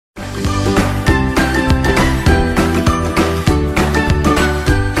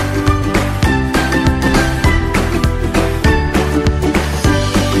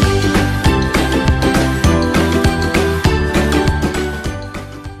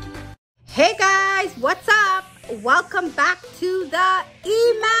Hey guys, what's up? Welcome back to the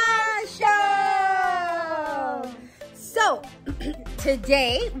Iman Show. So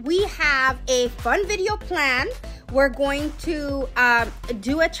today we have a fun video planned. We're going to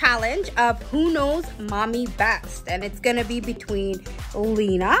do a challenge of who knows mommy best, and it's gonna be between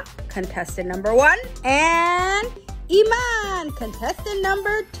Lena, contestant number 1, and Iman, contestant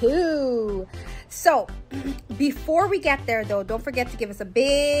number 2. So before we get there though, don't forget to give us a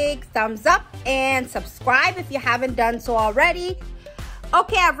big thumbs up and subscribe if you haven't done so already.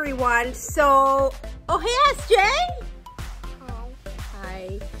 Okay everyone, so hey SJ.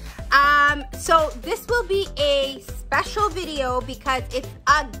 Hi. So this will be a special video because it's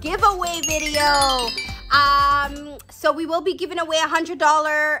a giveaway video. So we will be giving away a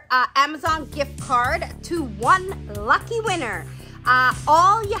 $100 Amazon gift card to one lucky winner.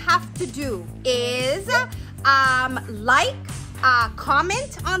 All you have to do is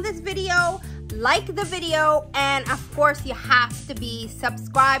comment on this video, like the video, and of course you have to be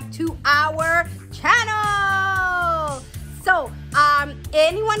subscribed to our channel. So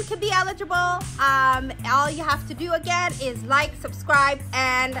anyone can be eligible. All you have to do again is like, subscribe,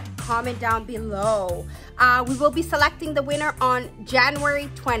 and comment down below. We will be selecting the winner on January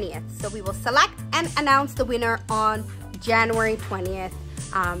 20th. So we will select and announce the winner on January 20th.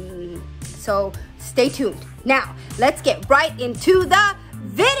 So stay tuned. Now, let's get right into the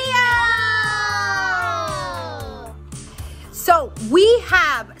video. So we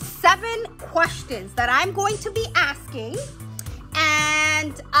have 7 questions that I'm going to be asking,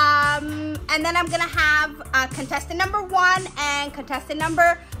 and then I'm gonna have contestant number 1 and contestant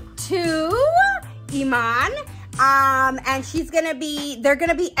number 2, Iman. And they're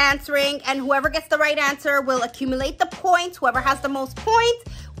gonna be answering, and whoever gets the right answer will accumulate the points. Whoever has the most points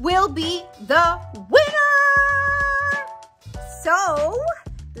will be the winner. So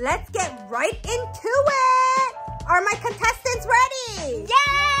let's get right into it. Are my contestants ready?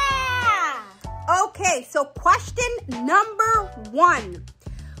 Yeah! Okay, so question number 1.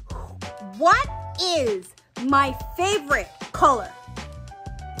 What is my favorite color?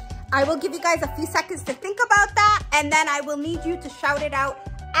 I will give you guys a few seconds to think about that, and then I will need you to shout it out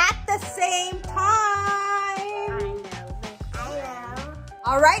at the same time. I know.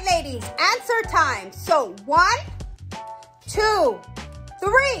 All right, ladies, answer time. So 1, 2,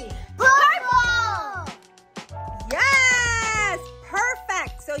 3. Purple! Yes,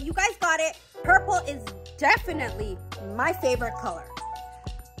 perfect. So you guys got it. Purple is definitely my favorite color.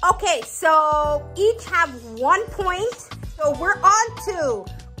 Okay, so each have 1 point. So we're on to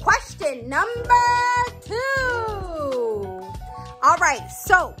question number 2. All right,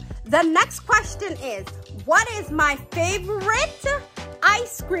 so the next question is, what is my favorite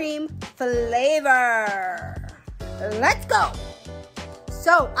ice cream flavor? Let's go.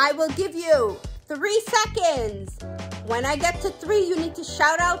 So I will give you 3 seconds. When I get to 3, you need to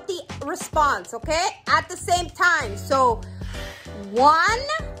shout out the response, okay? At the same time. So 1,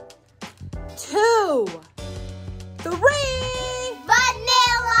 2, 3.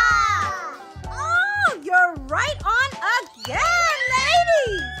 Vanilla! Oh, you're right on again,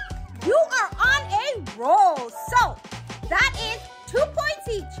 ladies. You are on a roll. So that is 2 points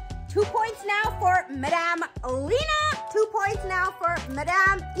each. 2 points now for Madame Lena. 2 points now for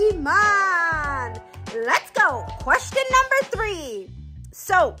Madame Iman. Let's go. Question number 3.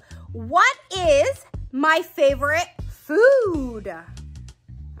 So what is my favorite food?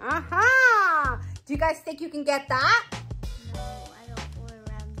 Do you guys think you can get that?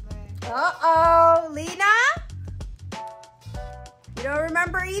 Uh-oh, Lena? You don't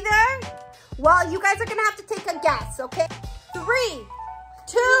remember either? Well, you guys are gonna have to take a guess, okay? 3,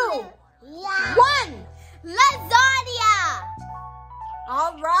 2, 1. Lasagna!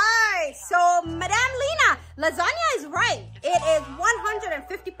 All right, so Madame Lena, lasagna is right. It is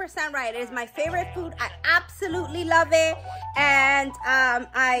 150% right. It is my favorite food. I absolutely love it, and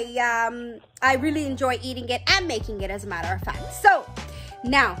I really enjoy eating it and making it, as a matter of fact. So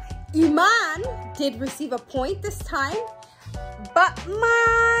now, Iman did receive a point this time, but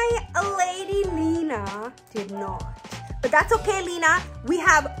my lady Lena did not. But that's okay, Lena. We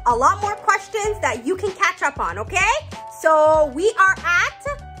have a lot more questions that you can catch up on, okay? So we are at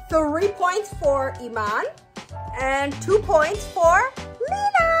 3 points for Iman and 2 points for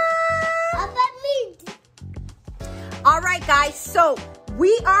Lena. How about me? All right, guys. So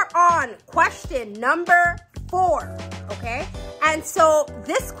we are on question number 4, okay? And so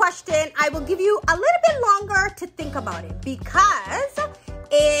this question, I will give you a little bit longer to think about it because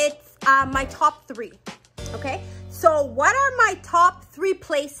it's my top 3, okay? So what are my top 3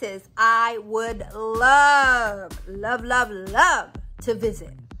 places I would love to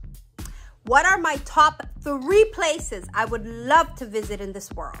visit? What are my top 3 places I would love to visit in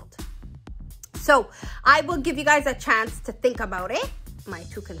this world? So I will give you guys a chance to think about it. My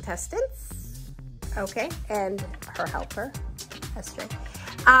 2 contestants, okay, and her helper, SJ.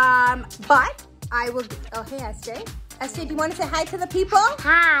 But I will, oh, hey, SJ. SJ, do you want to say hi to the people?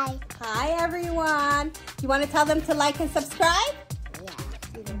 Hi. Hi, everyone. You want to tell them to like and subscribe?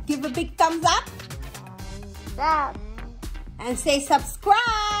 Yeah. Give a big thumbs up. Stop. And say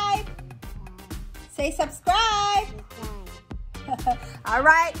subscribe. Say subscribe. All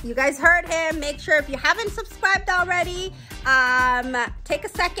right, you guys heard him. Make sure if you haven't subscribed already, take a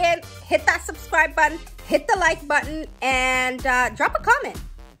second, hit that subscribe button, hit the like button, and drop a comment.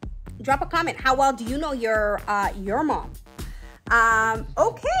 Drop a comment. How well do you know your mom?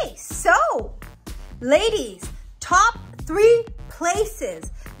 Okay, so ladies, top 3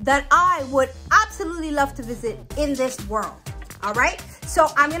 places that I would absolutely love to visit in this world. All right, so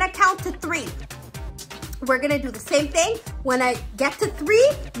I'm gonna count to 3. We're gonna do the same thing. When I get to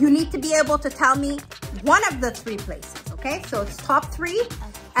 3, you need to be able to tell me one of the 3 places, okay? So it's top 3,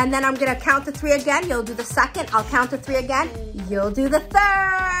 and then I'm gonna count to 3 again. You'll do the second, I'll count to 3 again. You'll do the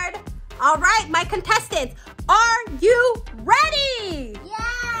third. All right, my contestants, are you ready?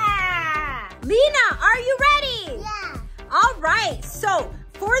 Yeah. Lena, are you ready? Yeah. All right, so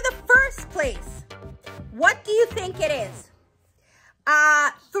for the first place, what do you think it is?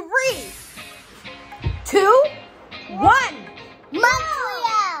 3, 2, 1.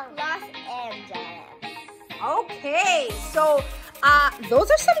 Montreal. Los Angeles. Okay, so those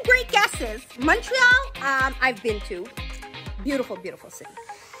are some great guesses. Montreal, I've been to. Beautiful, beautiful city.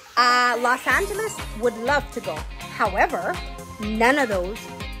 Los Angeles, would love to go. However, none of those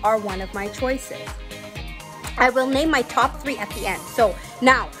are one of my choices. I will name my top 3 at the end. So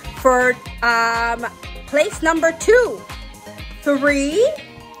now for place number 2. 3,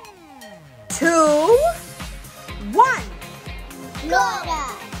 2, 1. Florida.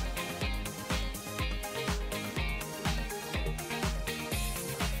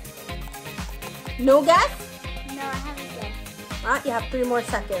 No guess? No, I haven't guessed. You have 3 more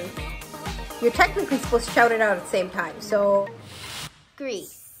seconds. You're technically supposed to shout it out at the same time. So,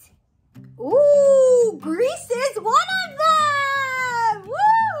 Greece. ooh, Greece is one of them.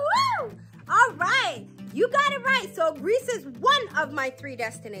 Woo, woo. All right, you got it right. So Greece is one of my 3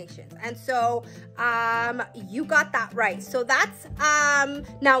 destinations, and so you got that right. So that's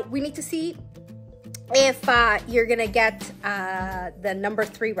now we need to see if you're gonna get the number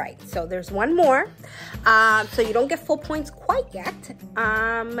 3 right. So there's one more, so you don't get full points quite yet.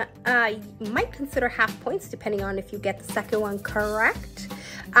 You might consider half points depending on if you get the second one correct,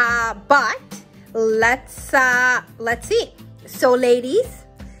 but let's see. So ladies,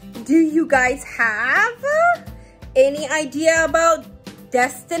 do you guys have any idea about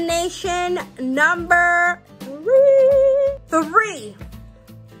destination number 3,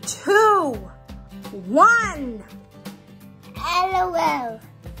 2, 1. LOL.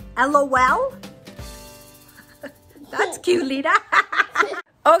 LOL? That's cute, Lita.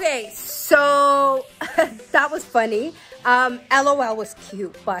 Okay, so that was funny. LOL was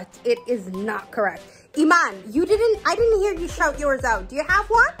cute, but it is not correct. Iman, I didn't hear you shout yours out. Do you have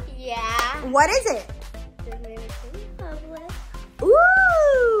one? Yeah. What is it? Dominican Republic.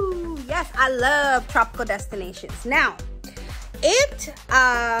 Ooh, yes, I love tropical destinations. Now, it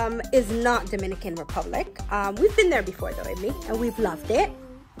is not Dominican Republic. We've been there before though, Amy, and we've loved it.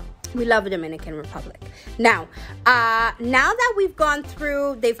 We love the Dominican Republic. Now that we've gone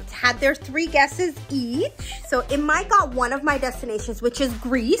through, they've had their 3 guesses each. So Iman got one of my destinations, which is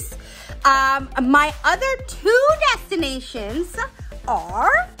Greece. My other 2 destinations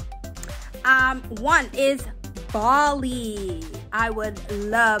are, one is Bali. I would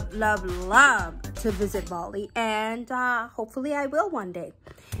love to visit Bali, and hopefully I will one day.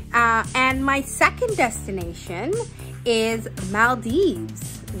 And my second destination is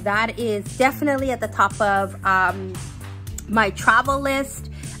Maldives. That is definitely at the top of my travel list,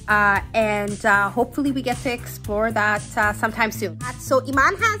 and hopefully we get to explore that sometime soon. So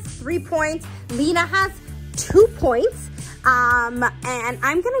Iman has 3 points, Lena has 2 points, and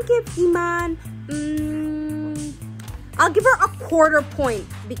I'm gonna give Iman, I'll give her a quarter point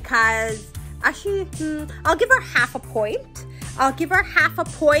because, actually, I'll give her half a point. I'll give her half a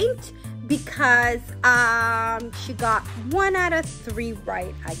point because she got 1 out of 3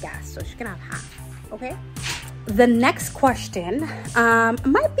 right, I guess. So she's gonna have half, okay? The next question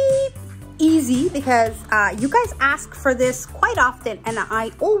might be easy because you guys ask for this quite often and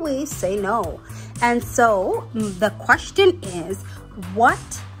I always say no. And so the question is, what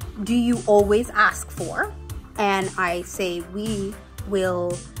do you always ask for? And I say we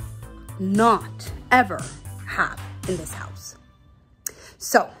will not ever have in this house.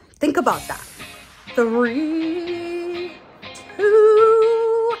 So think about that. 3,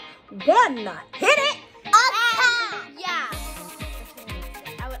 2, 1. Hit it. Yeah.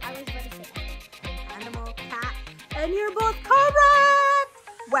 I was about to say Animal, cat, and you're both correct.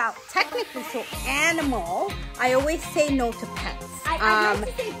 Well, technically, so animal, I always say no to pets. I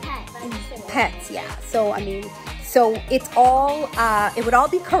like to say pet, but I just say Pets, yeah. So, I mean, so it's all, it would all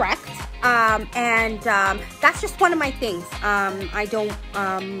be correct. And that's just one of my things. I don't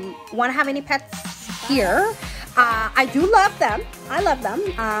want to have any pets here. I do love them. I love them.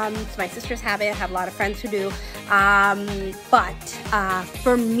 So my sisters have it. I have a lot of friends who do. But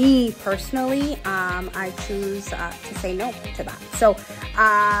for me personally, I choose to say no to that. So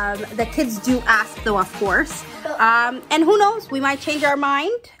the kids do ask though, of course. And who knows, we might change our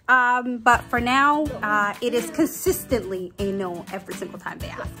mind. But for now, it is consistently a no every single time they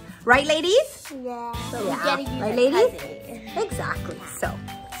ask. Right, ladies? Yeah. Right, ladies? Exactly. So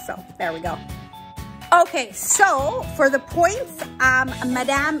there we go. Okay, so for the points,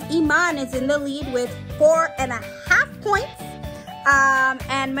 Madame Iman is in the lead with 4.5 points.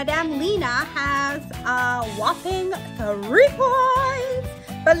 And Madame Lena has a whopping 3 points.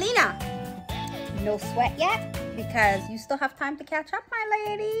 But Lena, no sweat yet because you still have time to catch up, my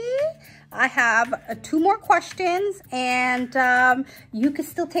lady. I have 2 more questions and you can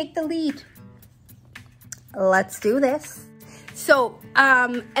still take the lead. Let's do this. So,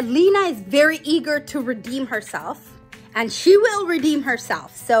 Lena is very eager to redeem herself, and she will redeem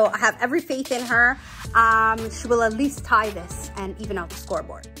herself. So, I have every faith in her. She will at least tie this and even out the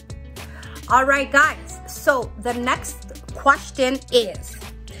scoreboard. All right, guys. So, the next question is,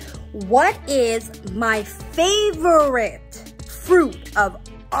 what is my favorite fruit of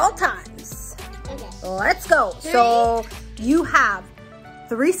all times? Okay. Let's go. 3. So, you have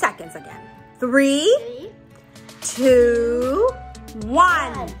 3 seconds again. 3, 2,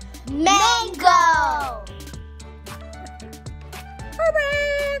 1. Mango.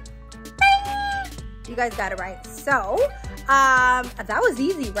 Perfect. You guys got it right. So, that was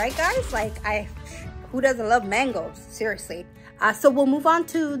easy, right, guys? Like, who doesn't love mangoes? Seriously. So we'll move on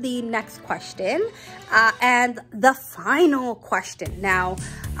to the next question, and the final question. Now,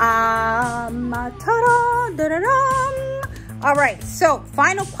 all right. So,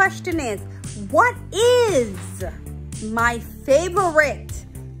 final question is, what is my favorite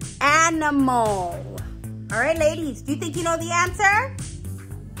animal? All right, ladies, do you think you know the answer?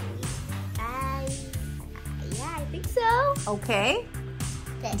 Yeah, I think so. Okay.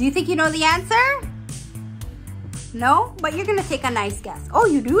 Do you think you know the answer? No? But you're gonna take a nice guess. Oh,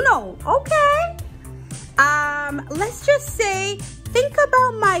 you do know. Okay. Let's just say, think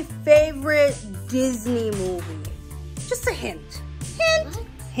about my favorite Disney movie. Just a hint.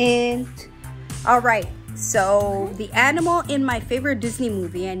 Hint. All right. So the animal in my favorite Disney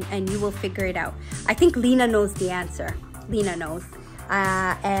movie, and you will figure it out. I think Lena knows the answer. Lena knows.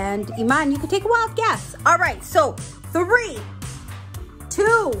 And Iman, you can take a wild guess. All right. So 3,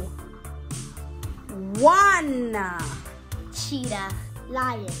 2, 1. Cheetah.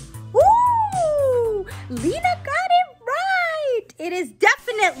 Lion. Ooh, Lena got it right. It is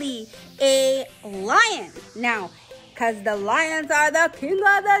definitely a lion. Now, because the lions are the king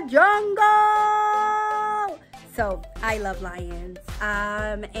of the jungle. So I love lions.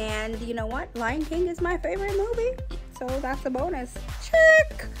 And you know what? Lion King is my favorite movie. So that's a bonus.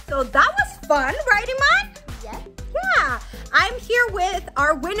 Check. So that was fun, right, Iman? Yep. Yeah. I'm here with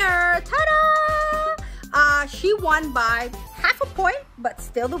our winner. Ta-da! She won by half a point, but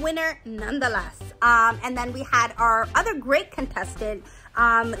still the winner nonetheless. And then we had our other great contestant,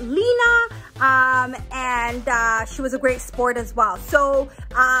 Lena, and she was a great sport as well. So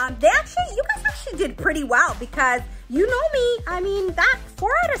you guys actually did pretty well, because you know me, I mean, that 4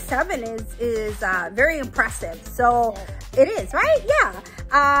 out of 7 is very impressive. So it is, right?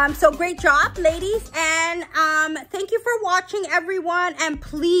 Yeah. So great job, ladies, and thank you for watching, everyone. And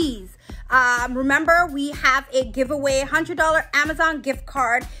please, remember, we have a giveaway, $100 Amazon gift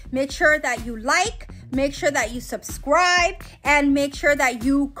card. Make sure that you like, make sure that you subscribe, and make sure that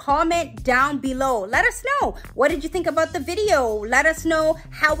you comment down below. Let us know, what did you think about the video? Let us know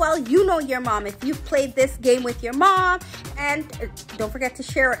how well you know your mom, if you've played this game with your mom, and don't forget to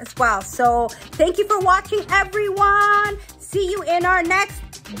share it as well. So thank you for watching, everyone. See you in our next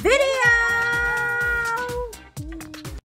video.